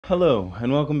Hello,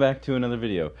 and welcome back to another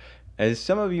video. As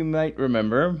some of you might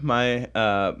remember, my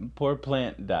poor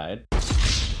plant died.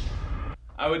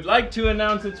 I would like to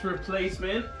announce its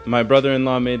replacement. My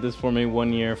brother-in-law made this for me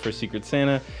 1 year for Secret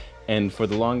Santa, and for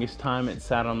the longest time it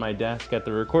sat on my desk at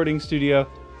the recording studio.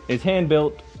 It's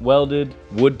hand-built, welded,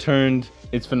 wood-turned.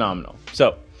 It's phenomenal.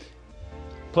 So,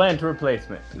 plant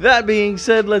replacement. That being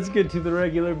said, let's get to the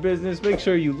regular business. Make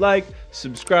sure you like,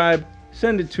 subscribe,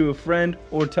 send it to a friend,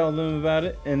 or tell them about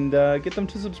it, and get them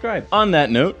to subscribe. On that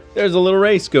note, there's a little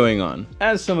race going on.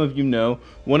 As some of you know,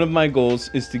 one of my goals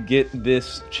is to get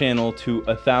this channel to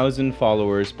 1,000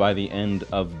 followers by the end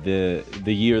of the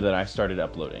year that I started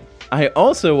uploading. I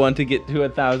also want to get to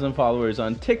 1,000 followers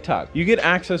on TikTok. You get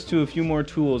access to a few more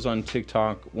tools on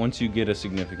TikTok once you get a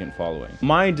significant following.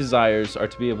 My desires are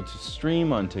to be able to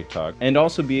stream on TikTok and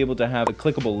also be able to have a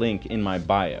clickable link in my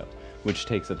bio, which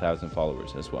takes 1,000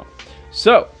 followers as well.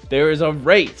 So, there is a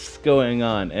race going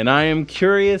on, and I am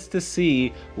curious to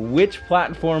see which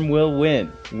platform will win.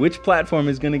 Which platform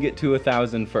is gonna get to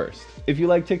 1,000 first. If you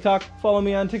like TikTok, follow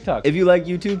me on TikTok. If you like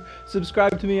YouTube,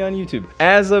 subscribe to me on YouTube.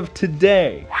 As of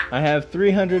today, I have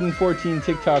 314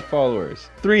 TikTok followers,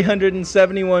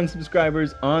 371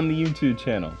 subscribers on the YouTube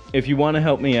channel. If you wanna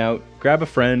help me out, grab a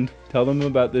friend, tell them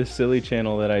about this silly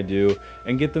channel that I do,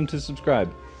 and get them to subscribe.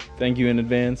 Thank you in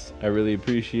advance. I really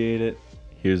appreciate it.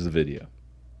 Here's the video.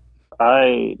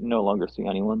 I no longer see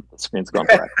anyone. The screen's gone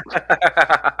black.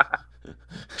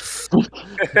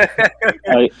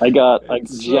 I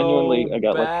genuinely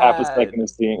got like half a second of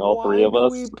seeing all three of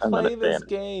us, and then it vanished.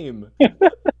 Game?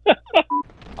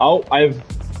 Oh,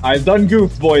 I've done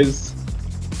goof, boys.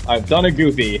 I've done a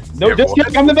goofy. No, just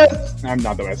kidding. I'm the best. I'm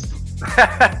not the best.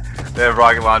 They have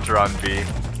rocket launcher on B.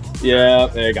 Yeah,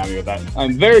 they got me with that.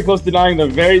 I'm very close to dying. The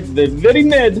very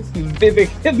mid. They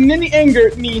have many anger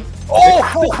at me.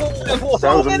 Oh,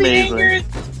 that was amazing.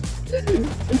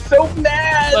 I'm so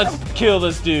mad. Let's kill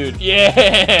this dude.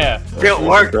 Yeah. Good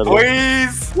work,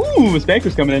 boys. Ooh,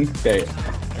 Spanker's coming in. Okay.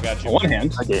 I got you. On one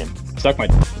hand. Again. Stuck my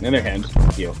in the other hand.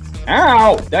 You.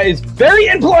 Ow! That is very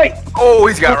in play. Oh,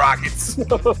 he's got rockets. I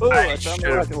found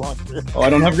the rocket launcher. Oh,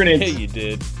 I don't have grenades. Hey, you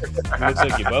did. Looks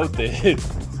like you both did.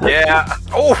 Yeah.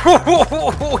 Oh.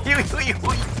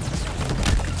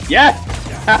 Yeah.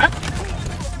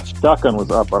 Shotgun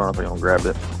was up. I don't know if anyone grabbed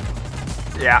it.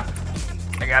 Yeah.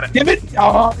 I got it. Damn it!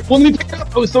 Oh, well, let me pick it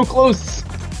up. I was so close.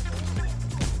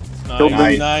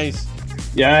 Nice. Nice.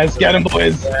 Yes, get him,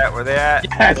 boys. Where they at?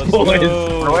 Yes, Let's boys.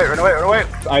 go. Run away.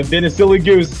 I've been a silly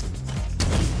goose.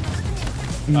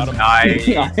 Got him. Nice.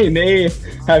 I may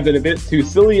have been a bit too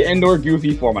silly and/or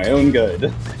goofy for my own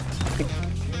good.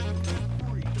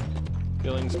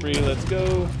 Killing spree, let's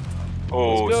go.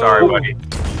 Oh, Let's go. sorry, buddy.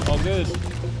 All good.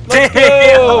 Let's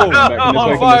go! Back On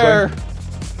this way. fire!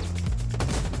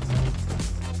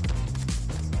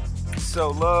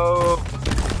 So low.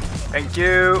 Thank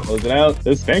you. Close it out.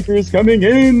 The spanker is coming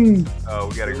in. Oh,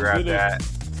 we gotta grab that.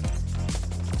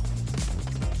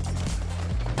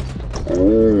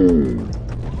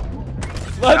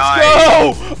 Let's Nice.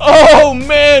 go! Oh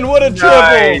man, what a triple!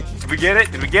 Nice. Did we get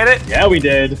it? Did we get it? Yeah, we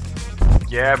did.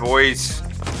 Yeah, boys.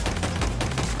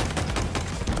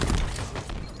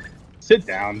 Sit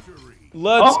down.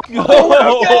 Let's go!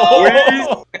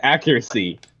 Oh,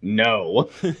 accuracy. No.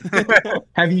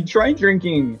 Have you tried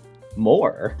drinking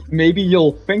more? Maybe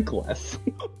you'll think less.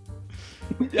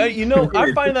 Yeah, you know,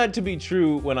 I find that to be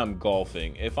true when I'm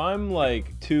golfing. If I'm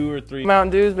like 2 or 3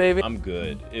 Mountain Dews, baby, I'm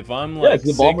good. If I'm like it's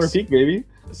the Balmer Peak, baby.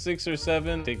 6 or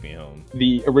 7, take me home.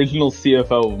 The original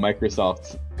CFO of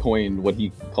Microsoft coined what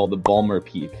he called the Balmer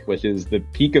Peak, which is the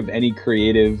peak of any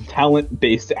creative,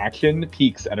 talent-based action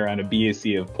peaks at around a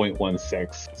BAC of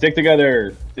 0.16. Stick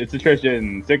together. It's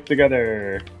attrition. Stick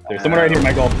together. There's someone right here,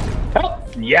 Michael.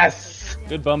 Help! Yes!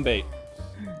 Good bum bait.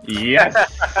 Yes!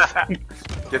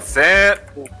 Get set.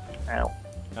 Ow.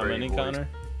 How many, Connor?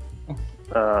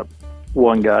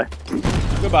 One guy.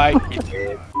 Goodbye.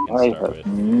 I have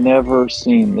never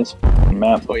seen this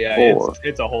map before. Oh yeah,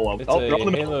 it's a whole It's oh, a they're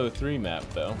on the Halo 3 map,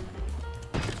 though.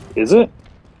 Is it?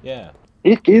 Yeah.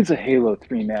 It is a Halo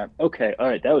 3 map. Okay,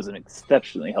 alright, that was an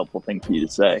exceptionally helpful thing for you to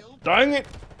say. Dang it!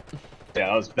 Yeah,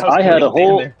 that was I had a pretty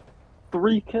whole there.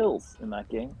 3 kills in that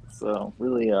game, so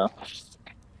really,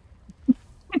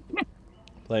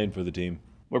 Playing for the team.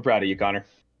 We're proud of you, Connor.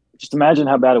 just imagine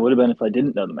how bad it would have been if I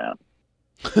didn't know the map.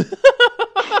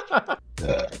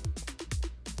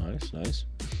 Nice.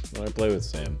 When I play with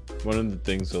Sam, one of the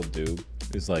things he'll do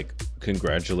is like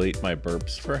congratulate my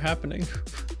burps for happening.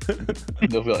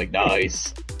 They'll be like,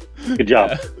 nice. Good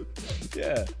job.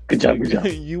 Yeah. Good job.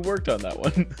 You worked on that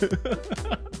one.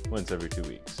 Once every 2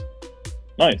 weeks.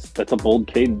 Nice. That's a bold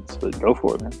cadence, but go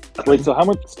for it, man. Wait, so how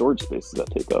much storage space does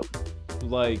that take up?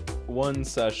 Like, one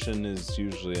session is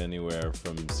usually anywhere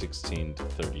from 16 to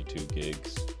 32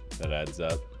 gigs. That adds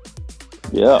up.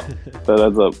 Yeah, that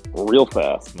adds up real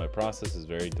fast. My process is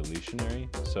very deletionary,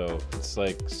 so it's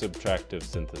like subtractive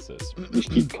synthesis. You just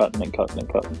keep cutting and cutting and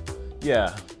cutting.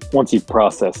 Yeah. Once you've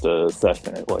processed a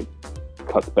session, it like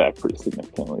cuts back pretty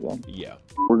significantly then. Yeah.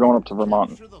 We're going up to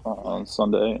Vermont on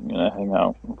Sunday. I'm gonna hang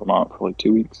out in Vermont for like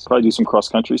 2 weeks. Probably do some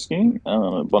cross-country skiing,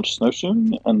 a bunch of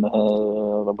snowshoeing, and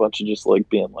a bunch of just like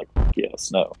being like, yeah,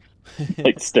 snow.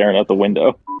 Like staring out the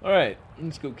window. Alright,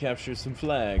 let's go capture some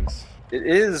flags. It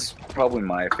is probably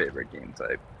my favorite game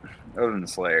type, other than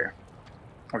Slayer,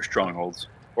 or Strongholds,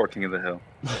 or King of the Hill.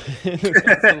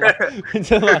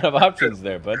 It's a lot of options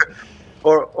there, bud.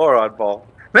 Or Oddball.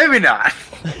 Maybe not.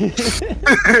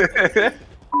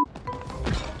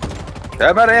 How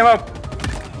about ammo?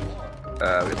 We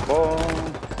have ball.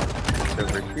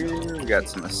 Over here, we got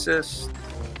some assists.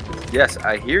 Yes,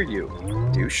 I hear you,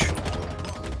 douche.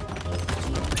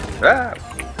 Ah.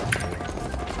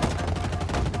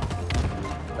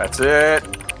 That's it.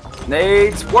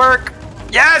 Nades work.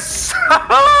 Yes!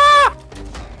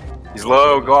 He's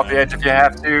low. Go off the edge if you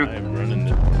have to. I'm running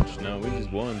the pitch. No, we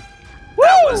just won.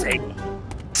 That was a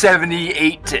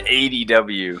 78 to 80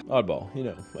 W. Oddball, you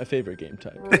know, my favorite game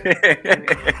type.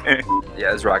 Yeah,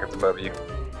 there's rockets above you.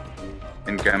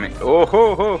 Incoming. Oh,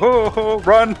 ho, ho, ho, ho.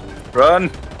 Run. Run.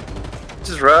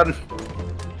 Just run.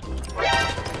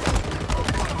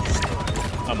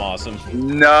 I'm awesome.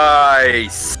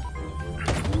 Nice.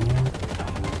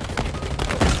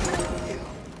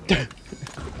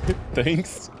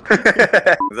 Thanks.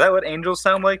 Is that what angels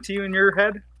sound like to you in your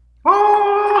head?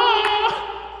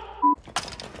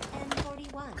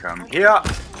 Come here.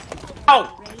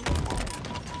 Oh!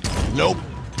 Nope.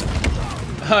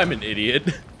 I'm an idiot.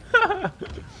 I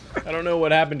don't know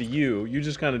what happened to you. You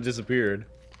just kind of disappeared.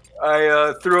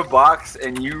 I threw a box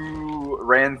and you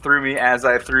ran through me as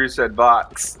I threw said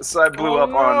box. So I blew up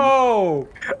on.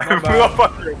 I blew up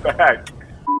on your back.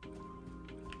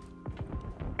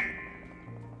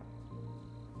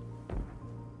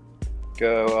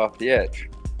 Go off the edge.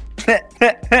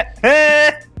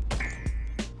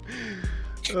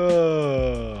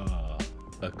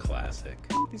 A classic.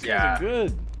 These Yeah. guys are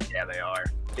good. Yeah, they are.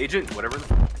 Agent, whatever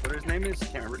his name is,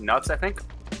 can't remember. Nuts, I think.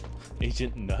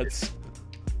 Agent Nuts.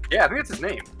 Yeah, I think that's his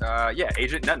name. Yeah,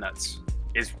 Agent Nutnuts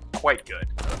is quite good.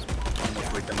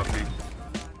 Almost wake them up me.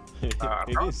 It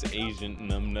is Agent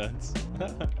Numbnuts.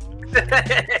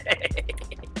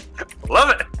 Love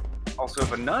it. Also,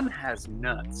 if a nun has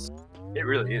nuts, it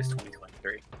really is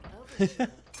 2023.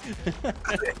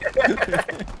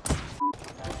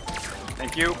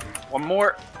 Thank you. One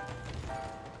more.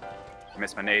 I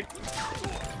missed my nade.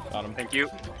 Got him. Thank you.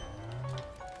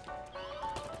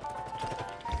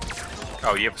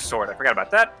 Oh, you have a sword. I forgot about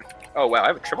that. Oh, wow. I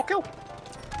have a triple kill.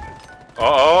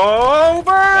 Over!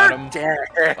 Got him. Damn.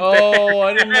 Oh,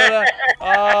 I didn't know that.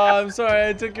 Oh, I'm sorry.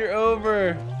 I took your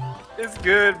over. It's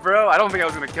good, bro. I don't think I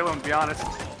was going to kill him, to be honest.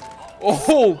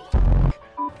 Oh!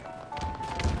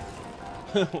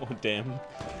 Oh, damn.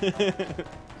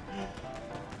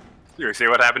 You see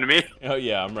what happened to me? Oh,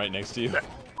 yeah. I'm right next to you.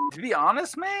 To be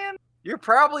honest, man, you're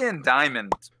probably in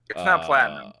diamond. It's not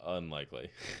platinum. Unlikely.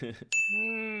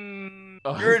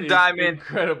 You're in diamond.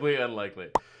 Incredibly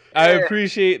unlikely. I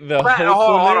appreciate the Hold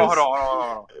hopefulness.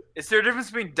 on. Is there a difference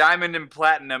between diamond and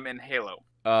platinum in Halo?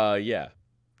 Yeah.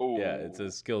 Ooh. Yeah, it's a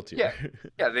skill tier. Yeah.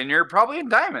 Yeah, then you're probably in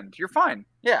diamond. You're fine.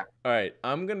 Yeah. All right,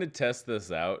 I'm gonna test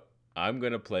this out. I'm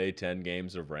gonna play 10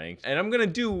 games of ranked, and I'm gonna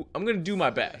do my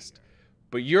best.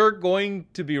 But you're going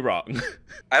to be wrong.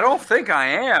 I don't think I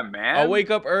am, man. I'll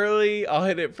wake up early. I'll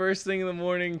hit it first thing in the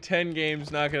morning. 10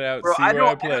 games, knock it out. Bro, see where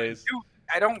I plays.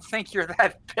 I don't think you're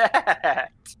that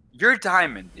bad. You're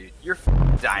diamond, dude. You're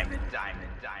diamond.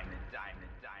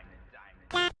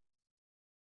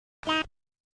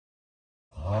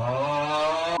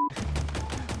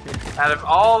 Out of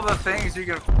all the things you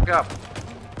can fuck up.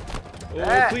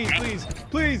 Oh,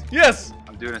 please, yes.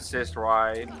 I'm doing assist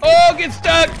right. Oh, get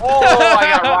stuck. Oh, I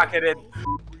got rocketed.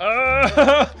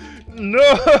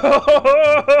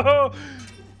 No.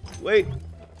 Wait.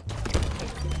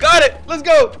 Got it. Let's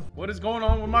go. What is going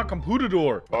on with my computer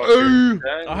door?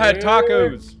 I had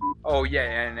tacos. Oh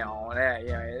yeah,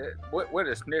 yeah. What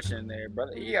a snitch in there,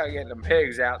 brother. You gotta get them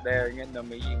pigs out there and get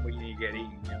them eating what you need to get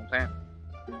eaten. You know what I'm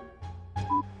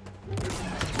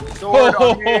saying? Sword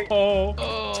on me.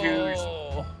 Twos.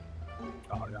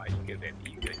 Oh no, you good, baby.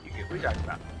 You good. What are you talking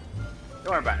about?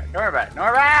 Don't worry about it. Don't worry about it.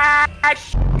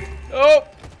 Oh.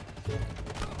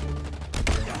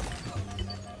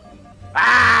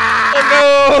 Ah! Oh no.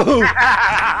 Oh!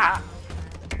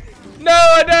 No,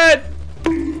 I died!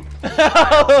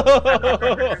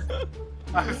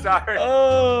 I'm sorry.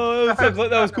 Oh, that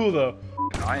was cool though.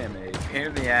 I am a pain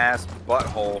in the ass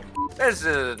butthole. This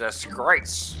is a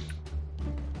disgrace.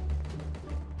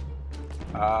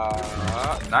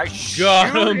 Nice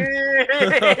Got him.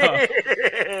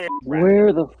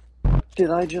 Where the f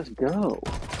did I just go?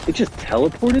 It just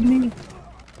teleported me?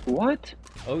 What?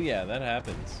 Oh yeah, that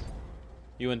happens.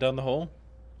 You went down the hole?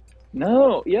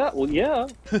 No, yeah, well, yeah.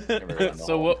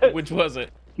 So which was it?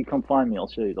 You come find me, I'll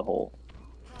show you the hole.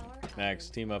 Max,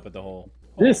 team up at the hole.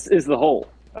 This is the hole.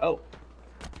 Oh.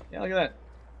 Yeah, look at that.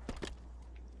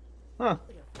 Huh.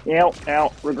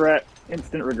 Ow, regret.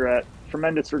 Instant regret.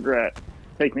 Tremendous regret.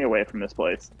 Take me away from this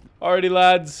place. Alrighty,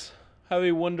 lads. Have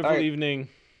a wonderful evening.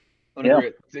 Yeah.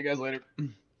 See you guys later.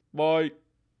 Bye.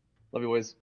 Love you,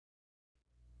 boys.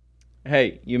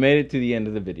 Hey, you made it to the end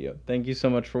of the video. Thank you so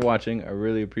much for watching. I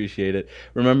really appreciate it.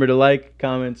 Remember to like,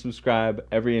 comment, subscribe.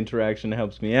 Every interaction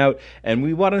helps me out. And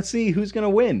we want to see who's going to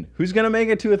win. Who's going to make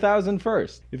it to 1,000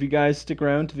 first. If you guys stick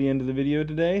around to the end of the video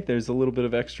today, there's a little bit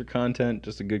of extra content.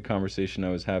 Just a good conversation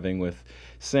I was having with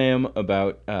Sam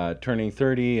about turning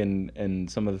 30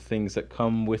 and some of the things that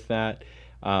come with that.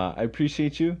 I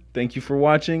appreciate you. Thank you for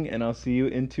watching, and I'll see you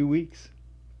in 2 weeks.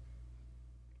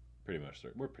 Pretty much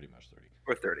 30. We're pretty much 30.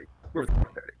 We're 30. We're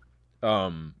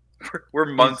 30. We're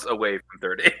months away from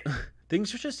 30.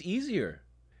 Things are just easier.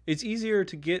 It's easier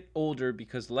to get older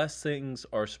because less things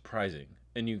are surprising.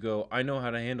 And you go, I know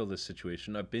how to handle this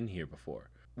situation. I've been here before.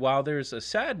 While there's a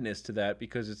sadness to that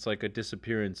because it's like a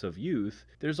disappearance of youth,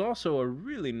 there's also a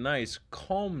really nice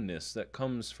calmness that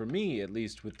comes for me, at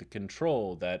least with the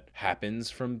control that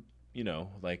happens from,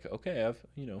 like, okay,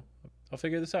 I'll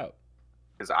figure this out.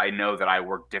 Because I know that I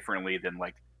work differently than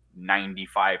like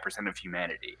 95% of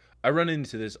humanity. I run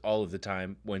into this all of the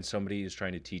time when somebody is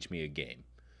trying to teach me a game.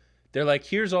 They're like,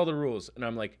 here's all the rules. And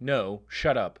I'm like, no,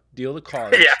 shut up. Deal the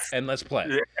cards and let's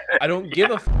play. I don't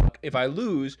give a fuck if I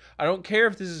lose. I don't care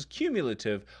if this is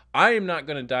cumulative. I am not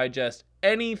going to digest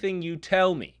anything you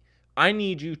tell me. I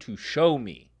need you to show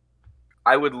me.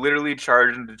 I would literally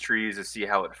charge into trees to see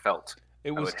how it felt. It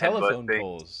was telephone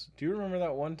poles. Do you remember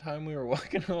that one time we were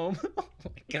walking home? Oh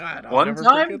my God, I'll never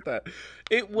forget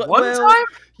that. One time?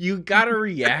 You got a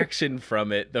reaction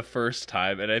from it the first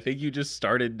time, and I think you just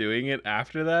started doing it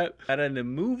after that. At an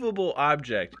immovable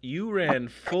object, you ran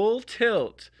full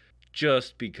tilt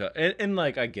just because. And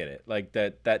like, I get it. Like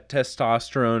that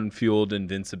testosterone-fueled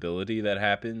invincibility that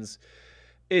happens.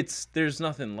 There's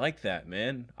nothing like that,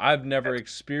 man. I've never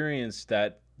experienced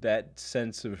that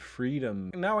sense of freedom.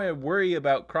 Now I worry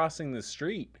about crossing the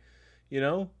street,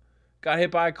 got hit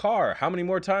by a car. How many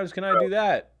more times can I do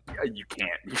that? You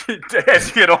can't. As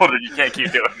you get older, you can't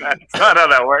keep doing that. That's not how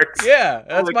that works. Yeah,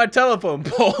 that's my telephone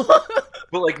pole.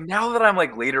 But like now that I'm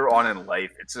like later on in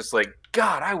life, it's just like,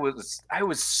 God, I was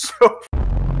so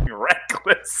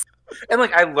reckless. And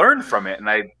like I learned from it, and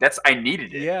I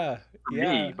needed it. Yeah. For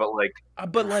me, but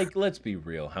like let's be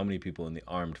real. How many people in the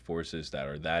armed forces that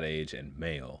are that age and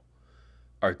male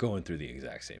are going through the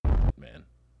exact same, man?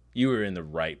 You were in the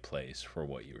right place for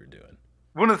what you were doing.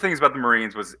 One of the things about the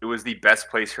Marines was it was the best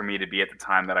place for me to be at the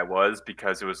time that I was,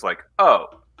 because it was like,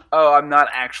 oh, I'm not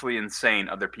actually insane.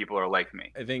 Other people are like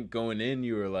me. I think going in,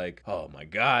 you were like, oh my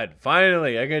God,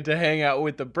 finally, I get to hang out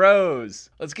with the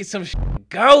bros. Let's get some shit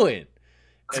going.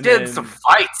 Let's get some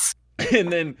fights.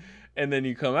 And then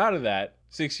you come out of that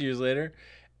 6 years later,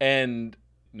 and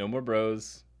no more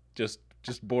bros, just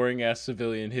boring ass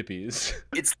civilian hippies.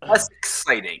 It's less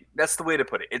exciting. That's the way to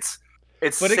put it. It's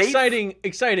but safe.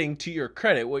 exciting to your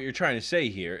credit. What you're trying to say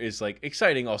here is like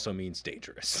exciting also means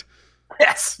dangerous.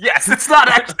 Yes. It's not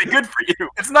actually good for you.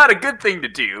 It's not a good thing to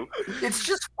do. It's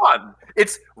just fun.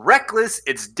 It's reckless.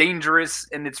 It's dangerous,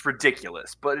 and it's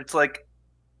ridiculous. But it's like,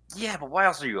 yeah, but why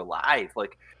else are you alive?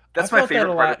 Like. That's my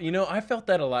favorite part. I felt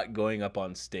that a lot going up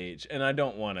on stage, and I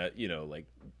don't want to, like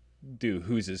do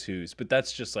whose is whose, but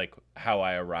that's just like how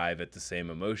I arrive at the same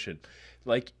emotion.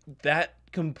 Like that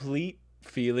complete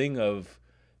feeling of,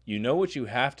 what you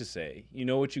have to say,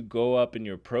 what you go up in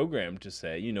your program to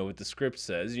say, what the script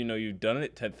says, you've done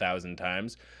it 10,000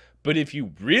 times, but if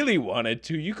you really wanted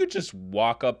to, you could just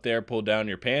walk up there, pull down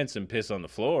your pants, and piss on the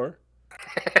floor.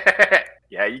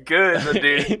 Yeah, you could,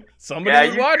 dude. Somebody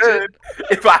would watch it.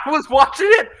 If I was watching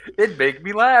it, it'd make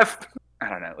me laugh. I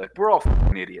don't know. Like, we're all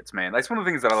f***ing idiots, man. That's one of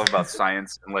the things that I love about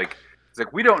science. And like, it's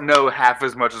like we don't know half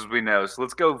as much as we know, so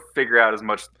let's go figure out as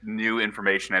much new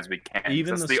information as we can.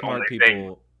 Even the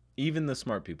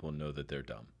smart people know that they're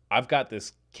dumb. I've got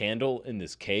this candle in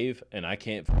this cave, and I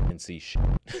can't f***ing see shit.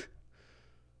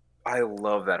 I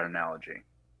love that analogy.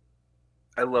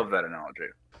 I love that analogy.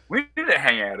 We need to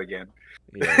hang out again.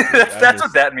 Yeah, that's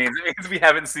what that means. It means we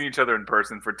haven't seen each other in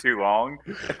person for too long.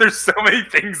 There's so many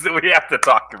things that we have to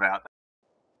talk about.